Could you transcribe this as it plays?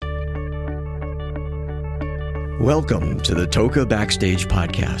Welcome to the Toca Backstage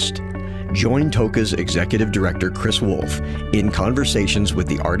Podcast. Join Toca's Executive Director, Chris Wolf, in conversations with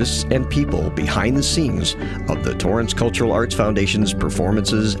the artists and people behind the scenes of the Torrance Cultural Arts Foundation's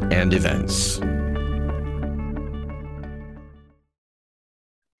performances and events.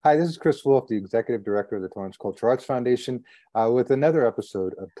 Hi, this is Chris Wolf, the Executive Director of the Torrance Cultural Arts Foundation, with another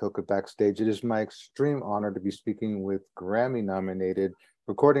episode of Toca Backstage. It is my extreme honor to be speaking with Grammy-nominated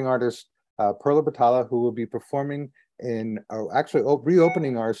recording artist Perla Batalha, who will be performing in,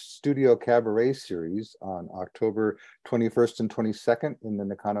 reopening our Studio Cabaret series on October 21st and 22nd in the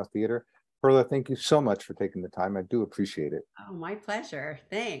Nakano Theater. Perla, thank you so much for taking the time. I do appreciate it. Oh, my pleasure.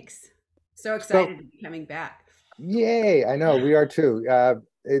 Thanks. So excited to be coming back. Yay, I know, we are too.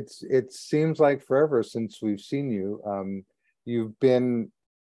 It seems like forever since we've seen you. You've been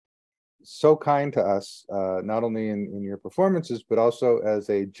so kind to us, not only in your performances, but also as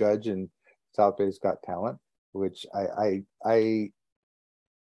a judge in South Bay's Got Talent, which I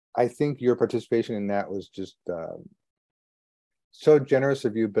think your participation in that was just so generous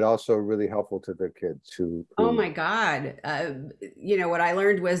of you, but also really helpful to the kids who Oh my God. What I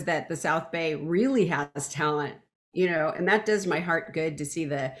learned was that the South Bay really has talent. And that does my heart good to see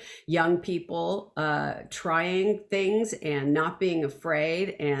the young people trying things and not being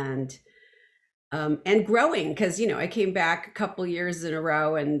afraid and growing. Because, I came back a couple years in a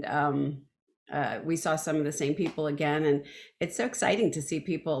row and we saw some of the same people again. And it's so exciting to see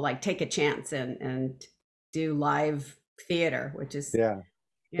people like take a chance and do live theater, which is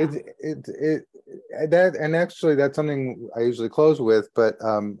actually that's something I usually close with, but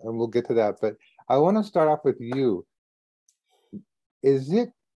and we'll get to that. But I want to start off with you. Is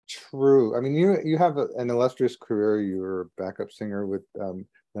it true? I mean, you have an illustrious career. You're a backup singer with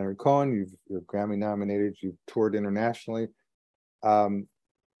Leonard Cohen. You're Grammy nominated. You've toured internationally.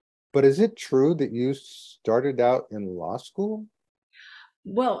 But is it true that you started out in law school?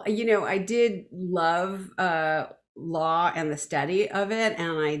 Well, I did love law and the study of it,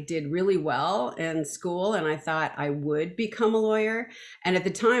 and I did really well in school, and I thought I would become a lawyer. And at the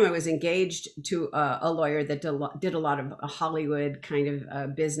time I was engaged to a lawyer that did a lot of Hollywood kind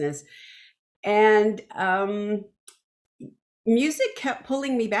of business, and music kept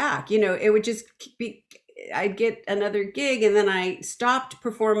pulling me back. It would just be, I'd get another gig, and then I stopped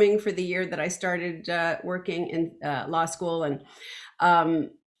performing for the year that I started working in law school, and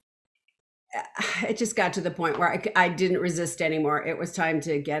it just got to the point where I didn't resist anymore. It was time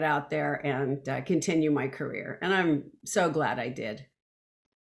to get out there and continue my career. And I'm so glad I did.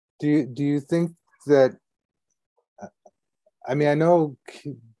 Do you think that, I mean, I know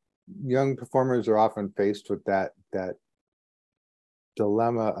young performers are often faced with that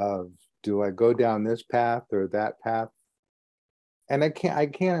dilemma of, do I go down this path or that path? And I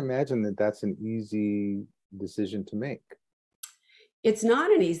can't imagine that that's an easy decision to make. It's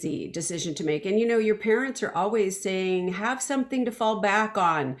not an easy decision to make. And, your parents are always saying, have something to fall back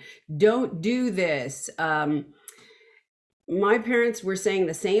on. Don't do this. My parents were saying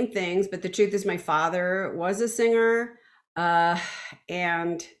the same things, but the truth is my father was a singer.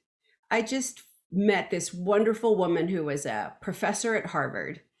 And I just met this wonderful woman who was a professor at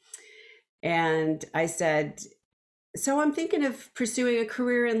Harvard. And I said, so I'm thinking of pursuing a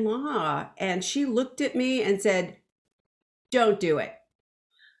career in law. And she looked at me and said, don't do it.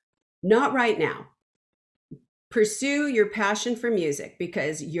 Not right now. Pursue your passion for music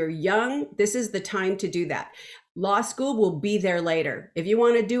because you're young. This is the time to do that. Law school will be there later. If you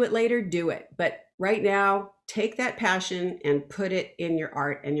want to do it later, do it. But right now, take that passion and put it in your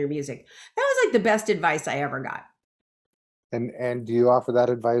art and your music. That was like the best advice I ever got. And do you offer that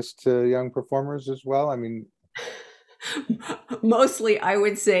advice to young performers as well? I mean, mostly I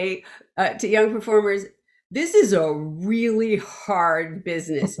would say to young performers, this is a really hard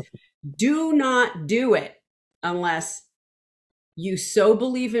business. Do not do it unless you so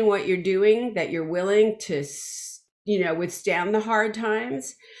believe in what you're doing that you're willing to, withstand the hard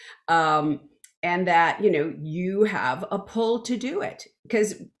times, and that, you have a pull to do it,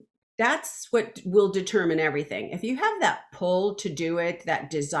 because that's what will determine everything. If you have that pull to do it,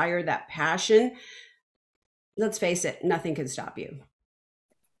 that desire, that passion, let's face it, nothing can stop you.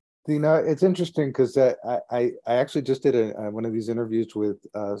 It's interesting because I actually just did one of these interviews with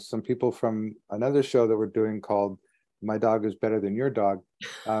some people from another show that we're doing called My Dog is Better Than Your Dog.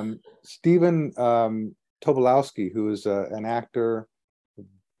 Stephen Tobolowsky, who is an actor,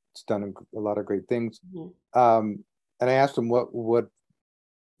 has done a lot of great things. Mm-hmm. And I asked him, what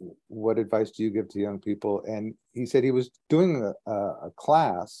advice do you give to young people? And he said he was doing a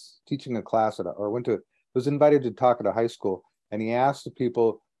class, teaching a class was invited to talk at a high school. And he asked the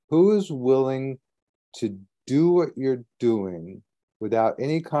people, who is willing to do what you're doing without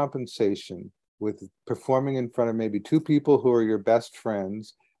any compensation, with performing in front of maybe two people who are your best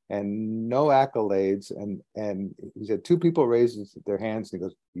friends and no accolades, and he said two people raised their hands and he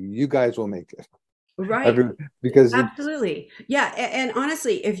goes, you guys will make it. Right. Because Absolutely. Yeah. And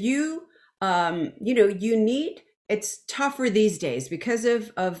honestly, if you, you know, you need, it's tougher these days because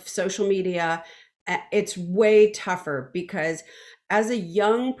of social media. It's way tougher because as a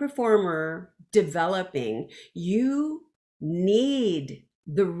young performer developing, you need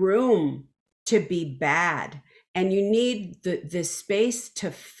the room to be bad, and you need the space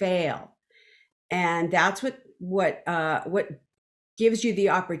to fail. And that's what gives you the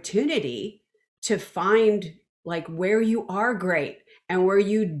opportunity to find like where you are great and where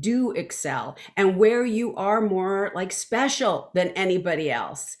you do excel and where you are more like special than anybody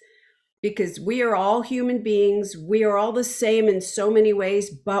else, because we are all human beings. We are all the same in so many ways,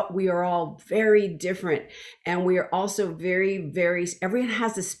 but we are all very different, and we are also very everyone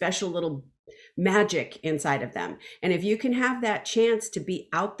has a special little magic inside of them. And if you can have that chance to be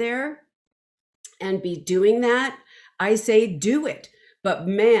out there and be doing that, I say do it. But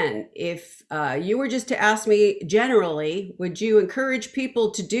man, if you were just to ask me generally, would you encourage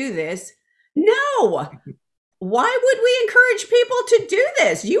people to do this? No. Why would we encourage people to do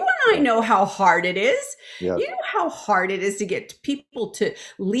this? You and I know how hard it is. yes. You know how hard it is to get people to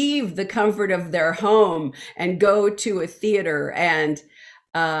leave the comfort of their home and go to a theater, and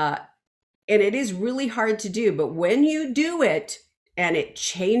it is really hard to do. But when you do it and it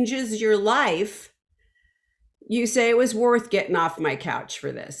changes your life, you say it was worth getting off my couch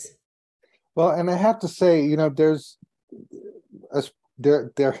for this. Well, and I have to say, you know,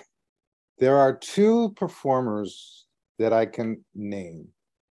 there are two performers that I can name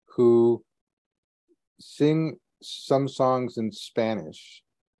who sing some songs in Spanish.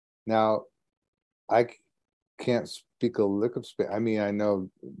 Now, I can't speak a lick of Spanish. I mean, I know,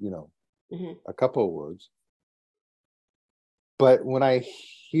 you know, a couple of words. But when I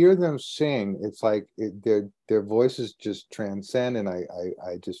hear them sing, it's like their voices just transcend, and I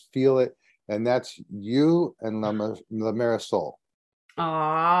just feel it. And that's you and La Marisol. Oh,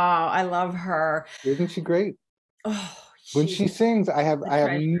 I love her. Isn't she great? Oh, when she sings, I have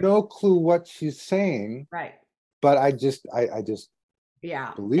no clue what she's saying. Right. But I just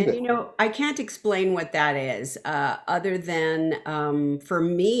yeah. believe and it. You know, I can't explain what that is, other than for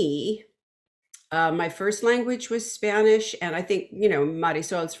me, my first language was Spanish, and I think, you know,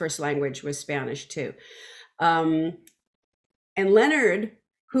 Marisol's first language was Spanish too. And Leonard,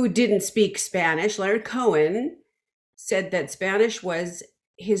 who didn't speak Spanish, Leonard Cohen, said that Spanish was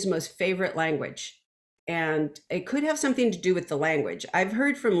his most favorite language. And it could have something to do with the language. I've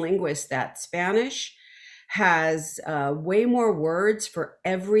heard from linguists that Spanish has way more words for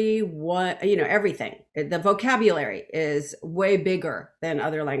everyone, you know, everything. The vocabulary is way bigger than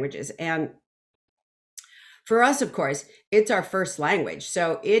other languages. And for us, of course, it's our first language.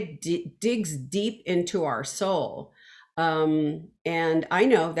 So it digs deep into our soul. And I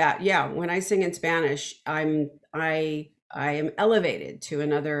know that, yeah, when I sing in Spanish, I am elevated to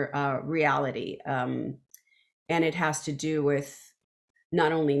another reality. And it has to do with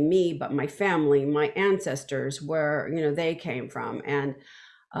not only me, but my family, my ancestors, where, you know, they came from. And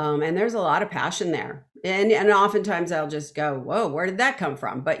there's a lot of passion there. And oftentimes I'll just go, whoa, where did that come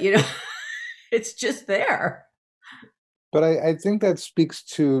from? But, you know, it's just there. But I think that speaks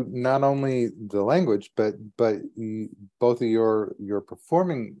to not only the language, but both of your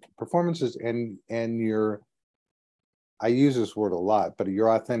performances and your, I use this word a lot, but your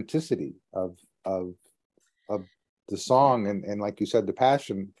authenticity of the song, and like you said, the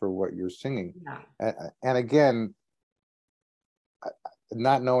passion for what you're singing. Yeah. And again,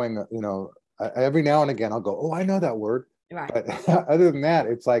 not knowing, you know, every now and again I'll go, oh, I know that word. Right. But other than that,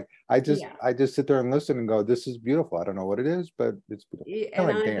 it's like I just sit there and listen and go, this is beautiful. I don't know what it is, but it's beautiful.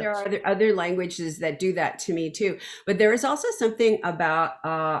 And there are other languages that do that to me too. But there is also something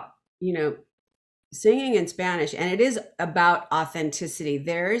about you know, singing in Spanish, and it is about authenticity.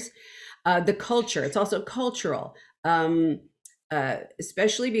 There's the culture. It's also cultural.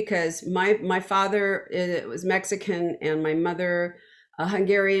 Especially because my father was Mexican and my mother a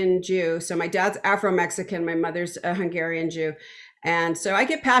Hungarian Jew. So my dad's Afro-Mexican, my mother's a Hungarian Jew. And so I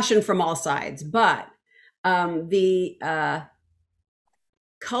get passion from all sides, but the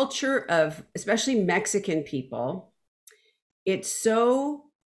culture of especially Mexican people, it's so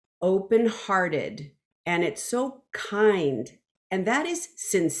open-hearted and it's so kind, and that is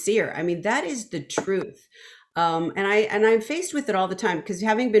sincere. I mean, that is the truth. And I'm faced with it all the time because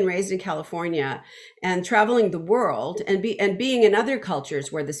having been raised in California and traveling the world and being in other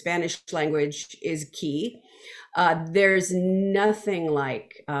cultures where the Spanish language is key, there's nothing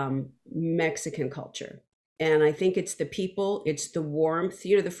like Mexican culture. And I think it's the people, it's the warmth.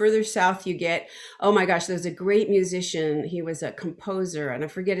 You know, the further south you get, oh my gosh, there's a great musician. He was a composer, and I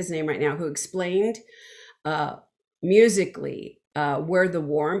forget his name right now, who explained uh, musically where the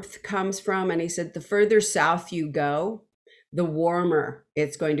warmth comes from. And he said, the further south you go, the warmer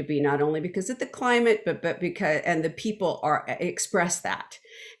it's going to be, not only because of the climate, but because, and the people are express that.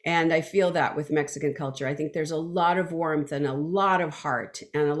 And I feel that with Mexican culture. I think there's a lot of warmth and a lot of heart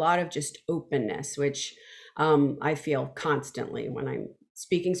and a lot of just openness, which I feel constantly when I'm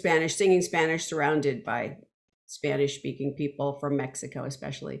speaking Spanish, singing Spanish, surrounded by Spanish speaking people from Mexico,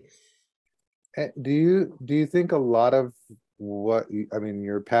 especially. Do you think a lot of I mean,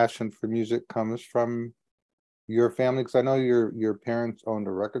 your passion for music comes from your family? Because I know your parents owned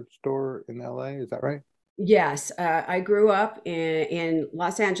a record store in LA. Is that right? Yes, I grew up in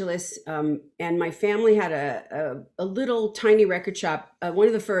Los Angeles, and my family had a little tiny record shop, one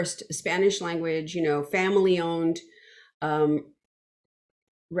of the first Spanish language, you know, family owned um,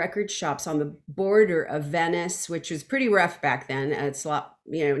 record shops on the border of Venice, which was pretty rough back then. It's a lot,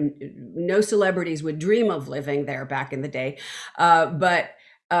 you know, no celebrities would dream of living there back in the day. But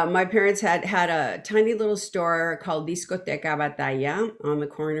my parents had a tiny little store called Discoteca Batalla on the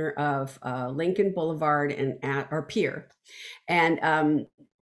corner of Lincoln Boulevard and or Pier. And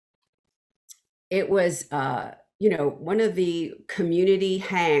it was, you know, one of the community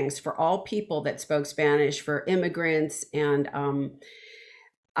hangs for all people that spoke Spanish, for immigrants. And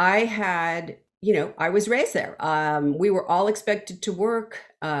I had, you know, I was raised there. We were all expected to work.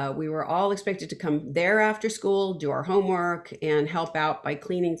 We were all expected to come there after school, do our homework, and help out by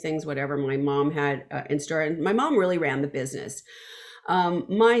cleaning things, whatever my mom had in store. And my mom really ran the business.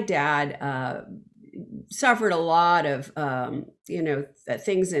 My dad suffered a lot of, you know,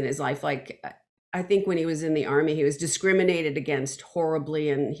 things in his life. Like, I think when he was in the army, he was discriminated against horribly,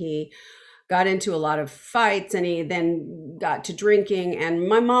 and he got into a lot of fights, and he then got to drinking. And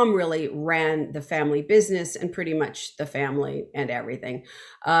my mom really ran the family business and pretty much the family and everything.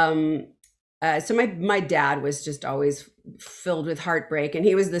 So my dad was just always filled with heartbreak, and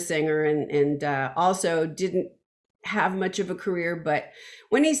he was the singer, and also didn't have much of a career, but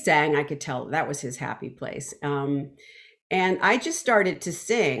when he sang, I could tell that was his happy place. And I just started to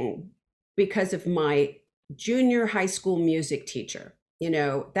sing because of my junior high school music teacher. You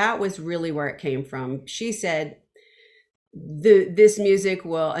know, that was really where it came from. She said, this music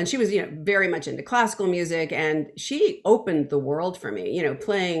will, and she was, you know, very much into classical music, and she opened the world for me, you know,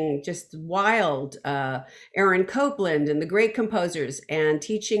 playing just wild Aaron Copland and the great composers, and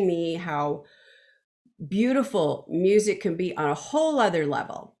teaching me how beautiful music can be on a whole other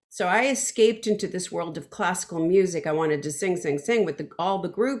level. So I escaped into this world of classical music. I wanted to sing with all the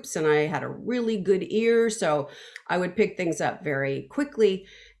groups, and I had a really good ear, so I would pick things up very quickly.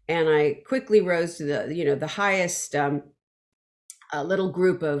 And I quickly rose to the, you know, the highest little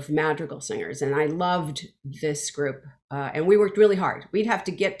group of madrigal singers, and I loved this group. And we worked really hard. We'd have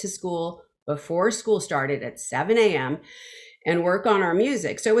to get to school before school started at 7 a.m. and work on our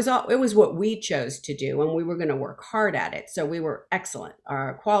music. So it was what we chose to do, and we were going to work hard at it. So we were excellent.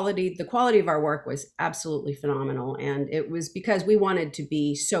 The quality of our work was absolutely phenomenal. And it was because we wanted to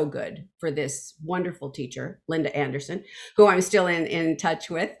be so good for this wonderful teacher, Linda Anderson, who I'm still in touch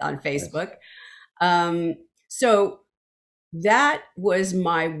with on Facebook. So that was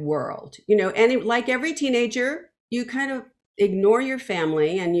my world, you know, and like every teenager, you kind of ignore your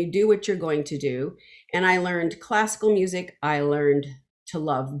family and you do what you're going to do. And I learned classical music. I learned to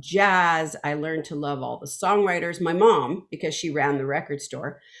love jazz. I learned to love all the songwriters. My mom, because she ran the record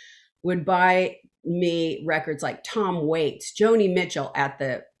store, would buy me records like Tom Waits, Joni Mitchell at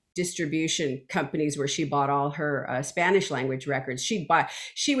the distribution companies where she bought all her Spanish language records.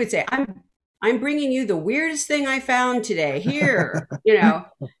 She would say, I'm bringing you the weirdest thing I found today. Here, you know,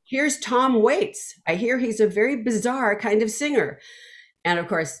 here's Tom Waits. I hear he's a very bizarre kind of singer. And of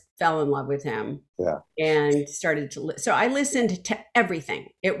course, fell in love with him. Yeah. And started to, so I listened to everything.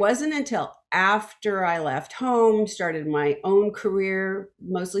 It wasn't until after I left home, started my own career,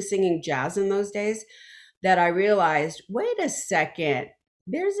 mostly singing jazz in those days, that I realized, wait a second,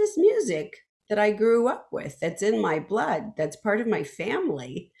 there's this music that I grew up with, that's in my blood, that's part of my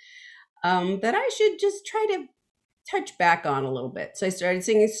family, that I should just try to touch back on a little bit. So I started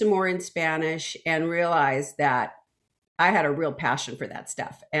singing some more in Spanish and realized that I had a real passion for that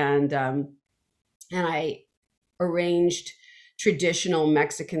stuff. And I arranged traditional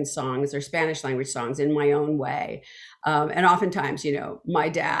Mexican songs or Spanish language songs in my own way. And oftentimes, my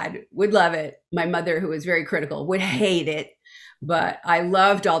dad would love it. My mother, who was very critical, would hate it. But I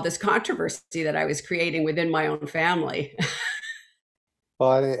loved all this controversy that I was creating within my own family.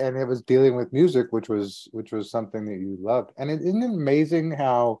 Well, and it was dealing with music, which was something that you loved. And isn't it amazing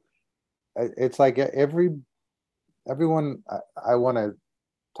how it's like everyone. I want to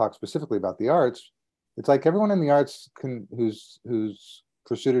talk specifically about the arts. It's like everyone in the arts who's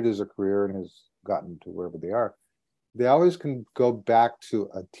pursued it as a career and has gotten to wherever they are, they always can go back to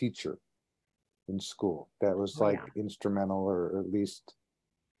a teacher in school that was Oh, like yeah. instrumental, or at least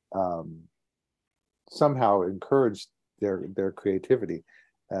somehow encouraged their creativity.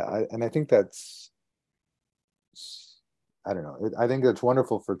 And I think that's, I don't know. I think that's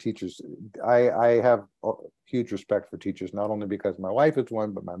wonderful for teachers. I have huge respect for teachers, not only because my wife is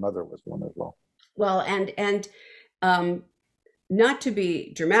one, but my mother was one as well. Well, and um, not to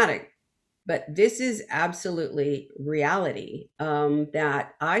be dramatic, but this is absolutely reality.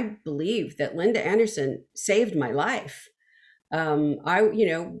 That I believe that Linda Anderson saved my life.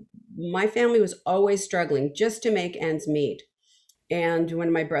 My family was always struggling just to make ends meet. And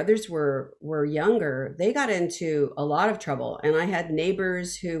when my brothers were younger, they got into a lot of trouble. And I had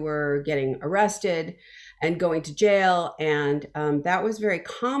neighbors who were getting arrested and going to jail. And that was very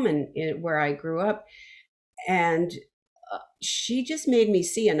common where I grew up. And she just made me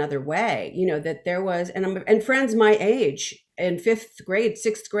see another way, that there was, and friends my age in fifth grade,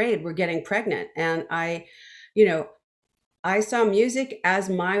 sixth grade were getting pregnant. And you know, I saw music as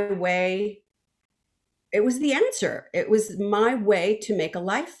my way. It was the answer. It was my way to make a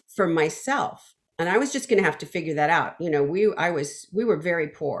life for myself. And I was just going to have to figure that out. We were very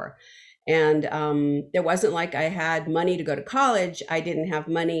poor. And it wasn't like I had money to go to college. I didn't have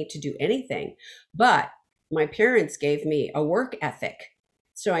money to do anything. But my parents gave me a work ethic.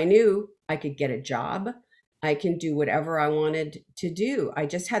 So I knew I could get a job. I can do whatever I wanted to do. I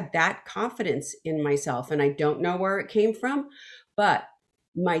just had that confidence in myself. And I don't know where it came from, but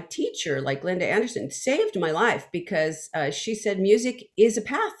my teacher, like Linda Anderson, saved my life because she said music is a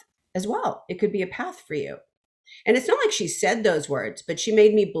path as well. It could be a path for you. And it's not like she said those words, but she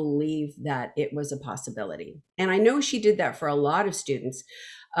made me believe that it was a possibility. And I know she did that for a lot of students.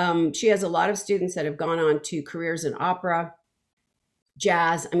 She has a lot of students that have gone on to careers in opera,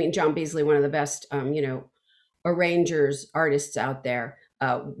 jazz. I mean, John Beasley, one of the best, arrangers, artists out there,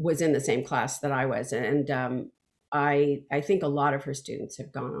 was in the same class that I was. And I think a lot of her students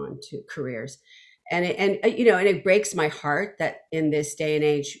have gone on to careers. And it breaks my heart that in this day and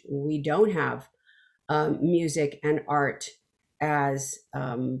age, we don't have music and art as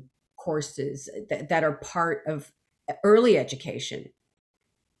courses that are part of early education.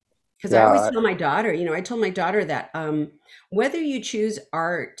 Because I always Yeah, tell my daughter, I told my daughter that whether you choose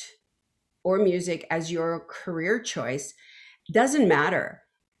art or music as your career choice doesn't matter.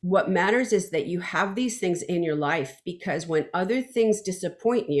 What matters is that you have these things in your life, because when other things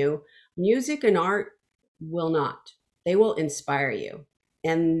disappoint you, music and art will not. They will inspire you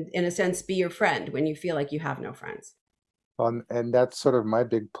and, in a sense, be your friend when you feel like you have no friends. and that's sort of my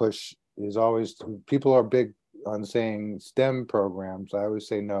big push is always, people are big on saying STEM programs. I always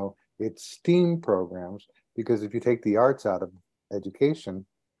say no, it's STEAM programs, because if you take the arts out of education,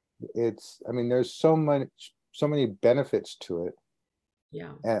 I mean, there's so many benefits to it.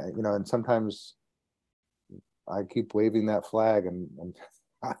 Yeah. And sometimes I keep waving that flag, and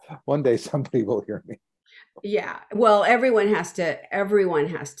one day somebody will hear me. Yeah. Well, everyone has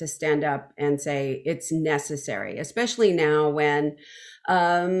to stand up and say it's necessary, especially now when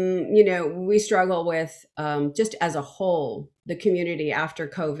we struggle with just as a whole, the community after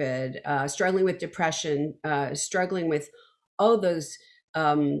COVID, struggling with depression, struggling with all those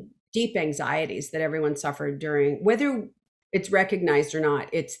deep anxieties that everyone suffered during, whether it's recognized or not,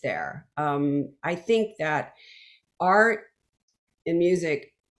 it's there. I think that art and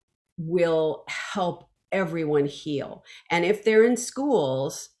music will help everyone heal. And if they're in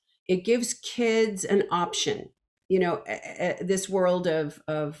schools, it gives kids an option. This world of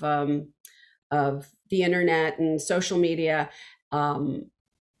the internet and social media,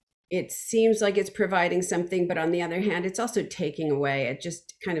 it seems like it's providing something, but on the other hand, it's also taking away. It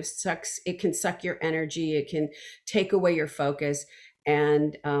just kind of sucks. It can suck your energy. It can take away your focus.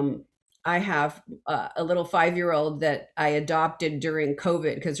 And I have a little 5-year-old that I adopted during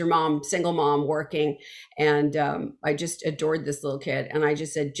COVID because her mom, single mom, working. And I just adored this little kid. And I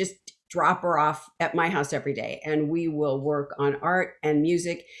just said, just drop her off at my house every day and we will work on art and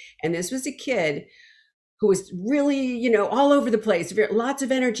music. And this was a kid who was really, all over the place, lots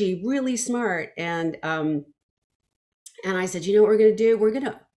of energy, really smart. And And I said, you know what we're going to do? We're going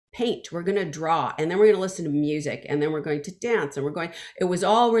to paint, we're going to draw, and then we're going to listen to music, and then we're going to dance, and it was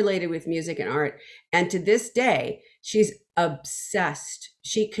all related with music and art. And to this day, she's obsessed.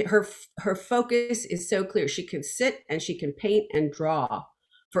 Her focus is so clear. She can sit and she can paint and draw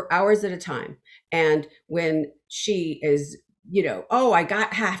for hours at a time. And when she is, oh,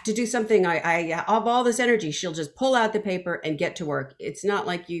 have to do something, I have all this energy, she'll just pull out the paper and get to work. It's not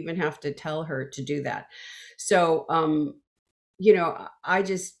like you even have to tell her to do that. So I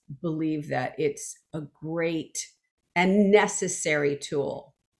just believe that it's a great and necessary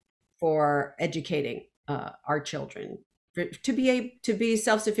tool for educating our children to be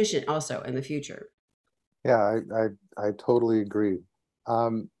self-sufficient also in the future. Yeah, I totally agree.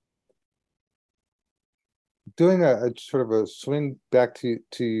 Doing a sort of a swing back to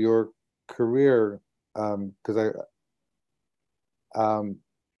your career, because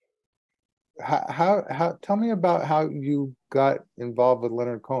how tell me about how you got involved with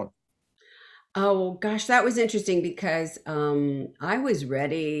Leonard Cohen. Oh gosh, that was interesting because I was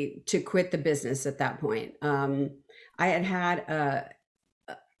ready to quit the business at that point. I had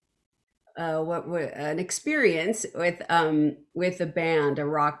an experience with a band, a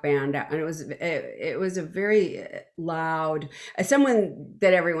rock band, and it was a very loud, someone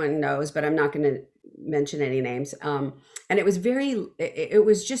that everyone knows, but I'm not going to mention any names. And it was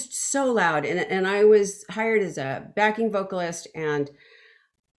just so loud, and I was hired as a backing vocalist, and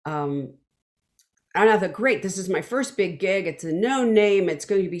and I thought, great, this is my first big gig. It's a known name. It's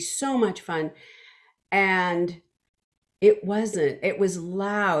going to be so much fun. And it wasn't. It was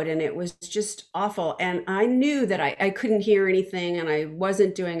loud and it was just awful. And I knew that I couldn't hear anything and I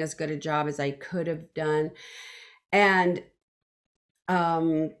wasn't doing as good a job as I could have done. And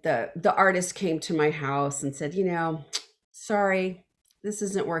the artist came to my house and said, sorry, this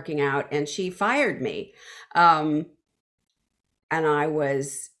isn't working out. And she fired me. And I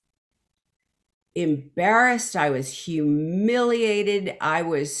was embarrassed. I was humiliated. I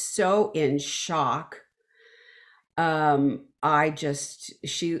was so in shock. But I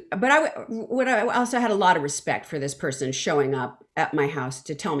also had a lot of respect for this person showing up at my house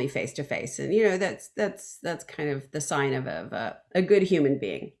to tell me face to face. And, that's kind of the sign of a good human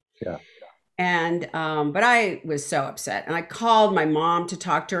being. Yeah. And, but I was so upset and I called my mom to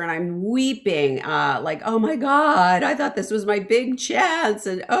talk to her and I'm weeping, like, oh my God, I thought this was my big chance.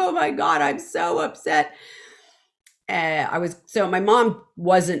 And oh my God, I'm so upset. So my mom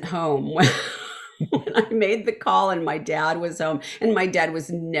wasn't home when I made the call and my dad was home, and my dad was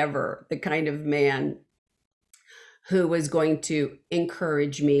never the kind of man who was going to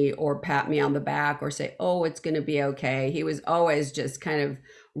encourage me or pat me on the back or say, oh, it's going to be okay. He was always just kind of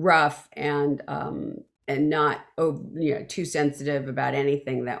rough and not too sensitive about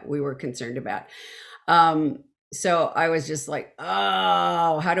anything that we were concerned about. So I was just like,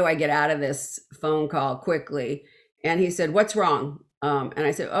 oh, how do I get out of this phone call quickly? And he said, what's wrong? And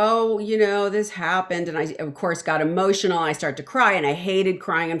I said, oh, this happened. And I, of course, got emotional. I started to cry and I hated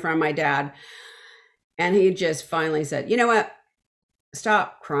crying in front of my dad. And he just finally said, you know what?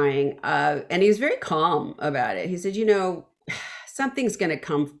 Stop crying. And he was very calm about it. He said, something's going to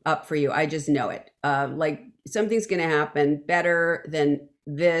come up for you. I just know it. Like something's going to happen better than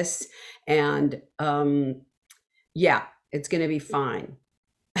this. And yeah, it's going to be fine.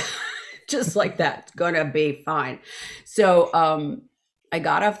 Just like that. It's going to be fine. So I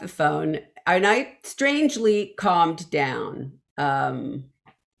got off the phone and I strangely calmed down. And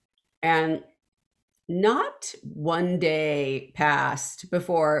not one day passed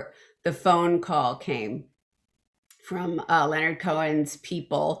before the phone call came from Leonard Cohen's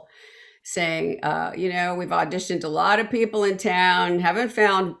people saying, we've auditioned a lot of people in town, haven't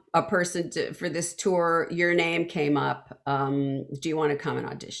found a person for this tour. Your name came up. Do you want to come and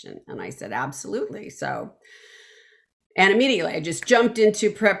audition? And I said, absolutely. So, and immediately I just jumped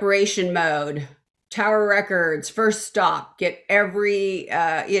into preparation mode. Tower Records, first stop, get every,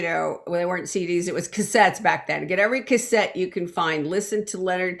 well, they weren't CDs, it was cassettes back then. Get every cassette you can find, listen to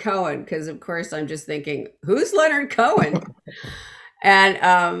Leonard Cohen, because of course I'm just thinking, who's Leonard Cohen?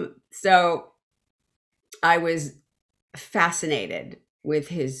 And so I was fascinated with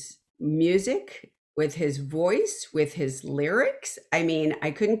his music, with his voice, with his lyrics. I mean,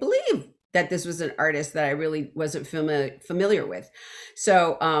 I couldn't believe that this was an artist that I really wasn't familiar with.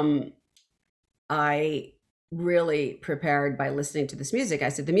 So, I really prepared by listening to this music. I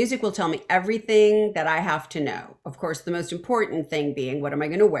said, the music will tell me everything that I have to know. Of course, the most important thing being, what am I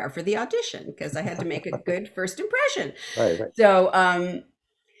going to wear for the audition? Because I had to make a good first impression. Right.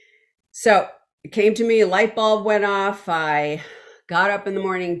 So it came to me, a light bulb went off. I got up in the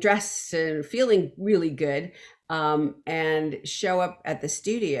morning dressed and feeling really good, and show up at the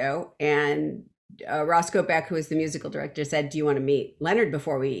studio, and Roscoe Beck, who was the musical director, said, "Do you want to meet Leonard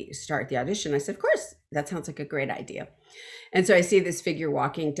before we start the audition?" I said, "Of course, that sounds like a great idea." And so I see this figure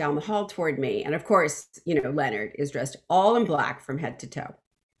walking down the hall toward me. And of course, Leonard is dressed all in black from head to toe.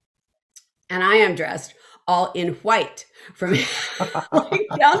 And I am dressed all in white from like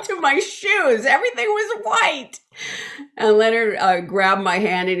down to my shoes. Everything was white. And Leonard grabbed my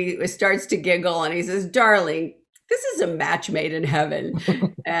hand and he starts to giggle and he says, "Darling, this is a match made in heaven."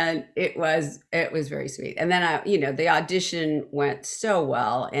 And it was very sweet. And then the audition went so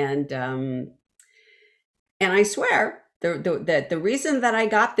well. And I swear the reason that I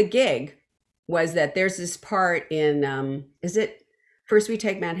got the gig was that there's this part in is it First We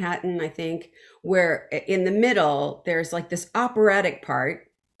Take Manhattan, I think, where in the middle there's like this operatic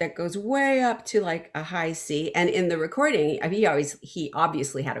part that goes way up to like a high C. And in the recording, he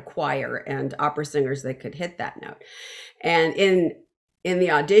obviously had a choir and opera singers that could hit that note. And in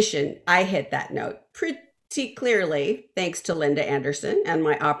the audition, I hit that note pretty clearly, thanks to Linda Anderson and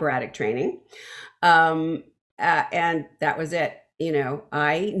my operatic training. And that was it.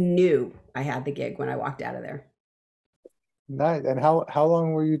 I knew I had the gig when I walked out of there. Nice. And how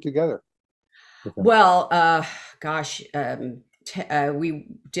long were you together? Well, gosh, we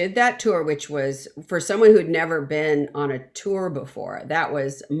did that tour, which was for someone who'd never been on a tour before. That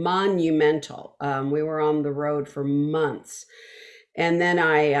was monumental. We were on the road for months, and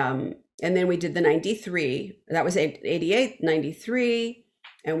then we did the 93. That was 88, 93,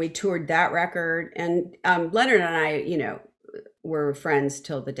 and we toured that record. And Leonard and I, were friends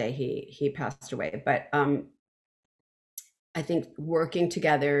till the day he passed away. But I think working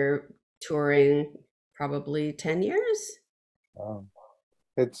together, touring, probably 10 years.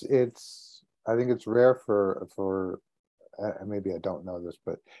 It's I think it's rare for maybe I don't know this,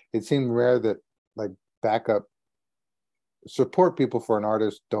 but it seemed rare that like backup support people for an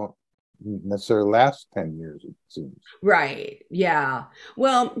artist don't necessarily last 10 years, it seems. Right. Yeah.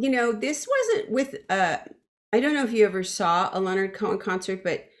 Well, this wasn't with I don't know if you ever saw a Leonard Cohen concert,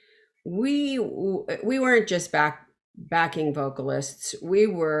 but we weren't just backing vocalists. We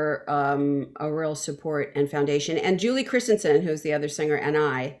were a real support and foundation. And Julie Christensen, who's the other singer, and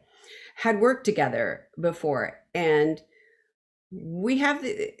I had worked together before, and we have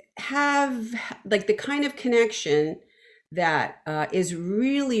like the kind of connection that is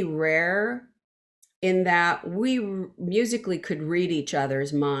really rare, in that we musically could read each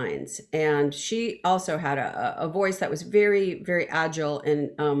other's minds. And she also had a voice that was very, very agile and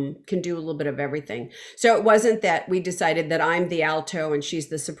can do a little bit of everything. So it wasn't that we decided that I'm the alto and she's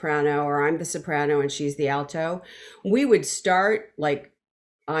the soprano, or I'm the soprano and she's the alto. We would start like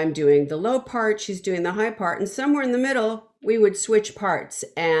I'm doing the low part, she's doing the high part, and somewhere in the middle, we would switch parts.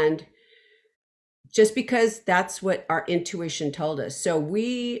 And just because that's what our intuition told us. So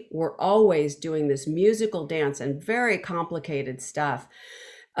we were always doing this musical dance and very complicated stuff.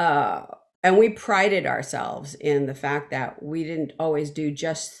 And we prided ourselves in the fact that we didn't always do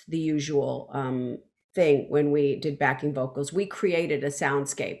just the usual thing when we did backing vocals. We created a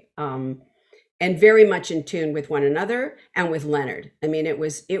soundscape and very much in tune with one another and with Leonard. I mean, it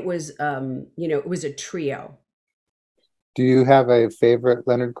was a trio. Do you have a favorite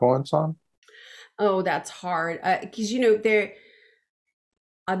Leonard Cohen song? Oh, that's hard. Because, there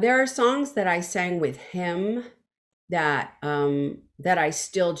are songs that I sang with him that I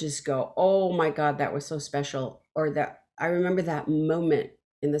still just go, oh my God, that was so special. Or that I remember that moment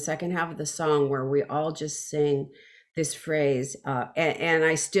in the second half of the song where we all just sing this phrase. And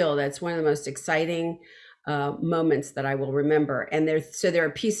that's one of the most exciting moments that I will remember. And there are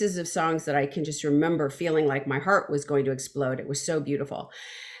pieces of songs that I can just remember feeling like my heart was going to explode. It was so beautiful.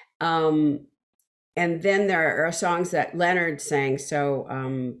 And then there are songs that Leonard sang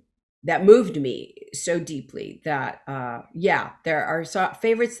that moved me so deeply that there are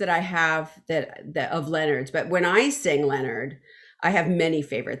favorites that I have that of Leonard's. But when I sing Leonard, I have many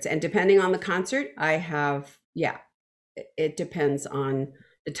favorites, and depending on the concert, I have it depends on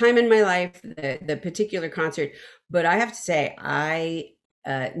the time in my life, the particular concert. But I have to say, I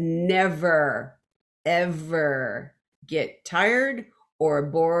never ever get tired or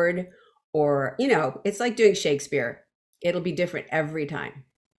bored. Or, it's like doing Shakespeare. It'll be different every time.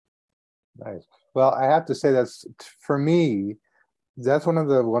 Nice. Well, I have to say for me, that's one of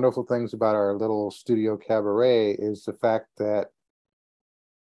the wonderful things about our little studio cabaret is the fact that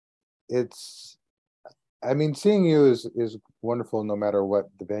seeing you is wonderful no matter what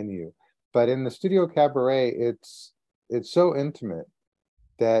the venue. But in the studio cabaret, it's so intimate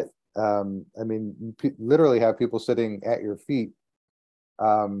that, literally have people sitting at your feet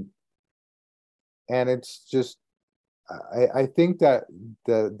Um, and it's just, I think that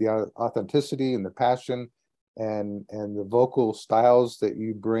the authenticity and the passion and the vocal styles that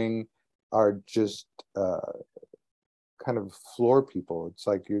you bring are just kind of floor people. It's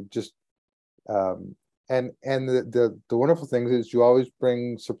like you're just um, and the wonderful thing is you always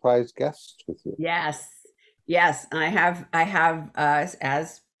bring surprise guests with you. Yes. Yes. I have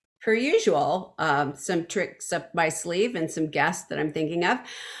as per usual, some tricks up my sleeve and some guests that I'm thinking of.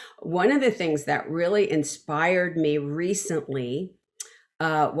 One of the things that really inspired me recently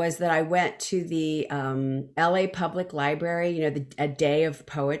was that I went to the LA Public Library, a day of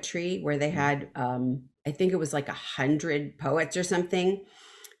poetry where they had, I think it was like 100 poets or something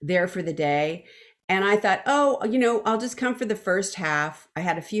there for the day. And I thought, oh, I'll just come for the first half. I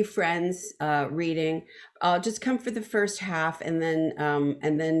had a few friends reading. I'll just come for the first half and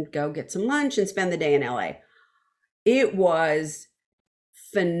then go get some lunch and spend the day in LA. It was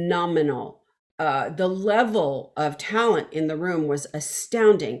phenomenal. The level of talent in the room was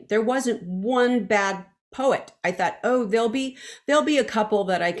astounding. There wasn't one bad poet. I thought, oh, there'll be a couple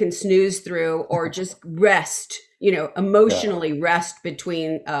that I can snooze through or just rest, emotionally rest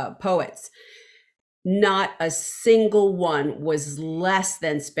between poets. Not a single one was less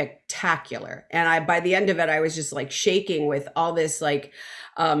than spectacular. And by the end of it, I was just like shaking with all this like,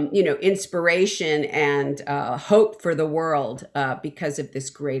 inspiration and hope for the world because of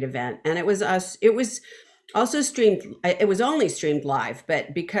this great event. And it was also streamed. It was only streamed live,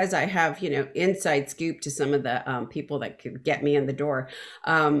 but because I have, inside scoop to some of the people that could get me in the door,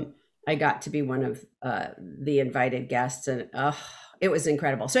 I got to be one of the invited guests, and it was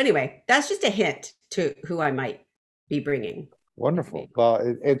incredible. So anyway, that's just a hint to who I might be bringing. Wonderful.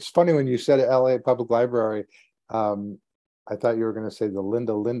 Well, it's funny when you said LA Public Library. I thought you were going to say the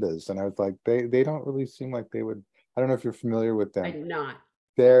Linda Lindas, and I was like, they don't really seem like they would. I don't know if you're familiar with them. I'm not.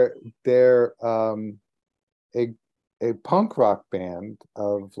 They're a punk rock band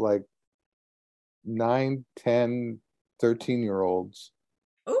of like 9, 10, 13-year-olds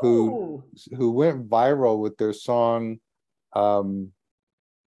who went viral with their song.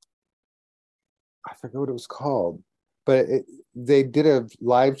 I forget what it was called, but they did a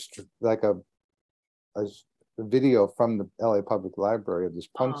live like a video from the LA Public Library of this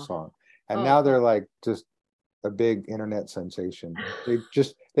punk song, and now they're like just a big internet sensation.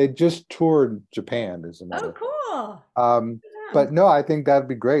 They just toured Japan, as a matter. Oh, cool. But no, I think that'd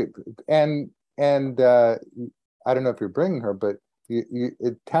be great. And I don't know if you're bringing her, but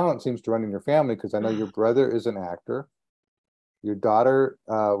talent seems to run in your family, because I know your brother is an actor. Your daughter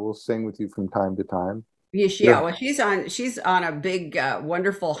will sing with you from time to time. Yeah, well, she's on a big,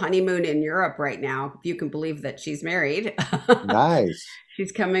 wonderful honeymoon in Europe right now. If you can believe that she's married. Nice.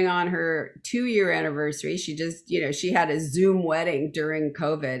 She's coming on her 2-year anniversary. She just, she had a Zoom wedding during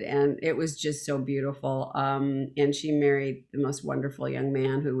COVID, and it was just so beautiful. And she married the most wonderful young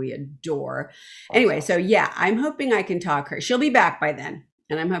man who we adore. Awesome. Anyway, so yeah, I'm hoping I can talk her. She'll be back by then,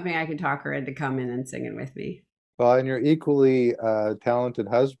 and I'm hoping I can talk her into coming and singing with me. Well, and your equally talented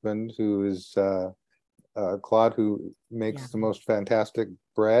husband, who is Claude, who makes the most fantastic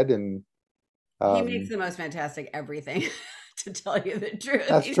bread, and he makes the most fantastic everything. To tell you the truth,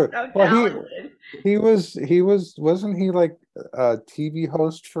 that's he's true. So well, he wasn't he like a TV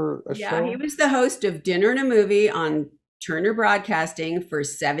host for a show? Yeah, he was the host of Dinner and a Movie on Turner Broadcasting for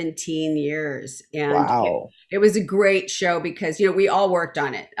 17 years. And wow. It was a great show because, we all worked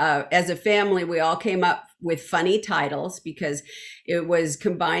on it. As a family, we all came up with funny titles because it was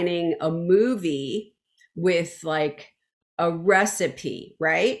combining a movie with like a recipe,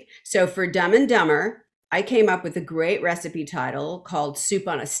 right? So for Dumb and Dumber, I came up with a great recipe title called Soup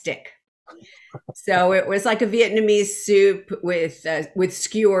on a Stick. So it was like a Vietnamese soup with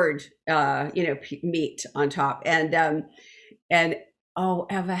skewered, meat on top. And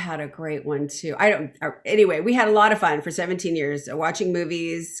Eva had a great one too. Anyway, we had a lot of fun for 17 years watching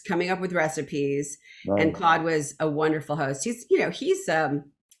movies, coming up with recipes. Nice. And Claude was a wonderful host. He's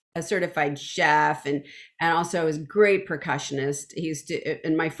a certified chef and also is a great percussionist. He used to,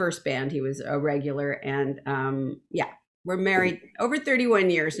 in my first band, he was a regular. And we're married over 31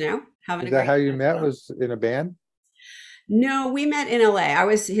 years now. Is that how you met? Was in a band? No, we met in LA. I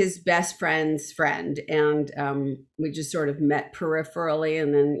was his best friend's friend, and we just sort of met peripherally,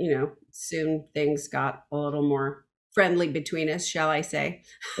 and then soon things got a little more friendly between us, shall I say?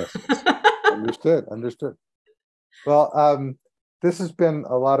 Yes. Understood. Well, this has been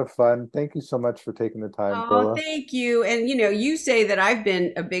a lot of fun. Thank you so much for taking the time, Paula. Thank you. And you say that I've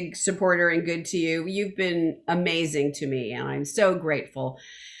been a big supporter and good to you. You've been amazing to me, and I'm so grateful.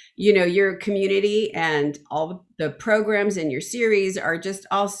 your community and all the programs in your series are just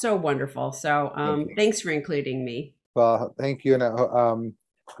all so wonderful. So thanks for including me. Well, thank you. And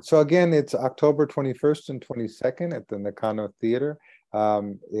so again, it's October 21st and 22nd at the Nakano Theater.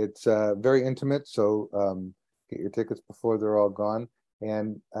 It's very intimate, so get your tickets before they're all gone.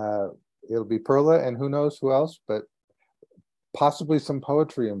 And it'll be Perla and who knows who else, but possibly some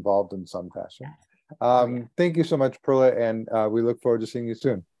poetry involved in some fashion. Thank you so much, Perla, and we look forward to seeing you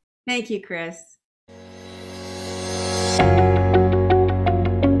soon. Thank you, Chris.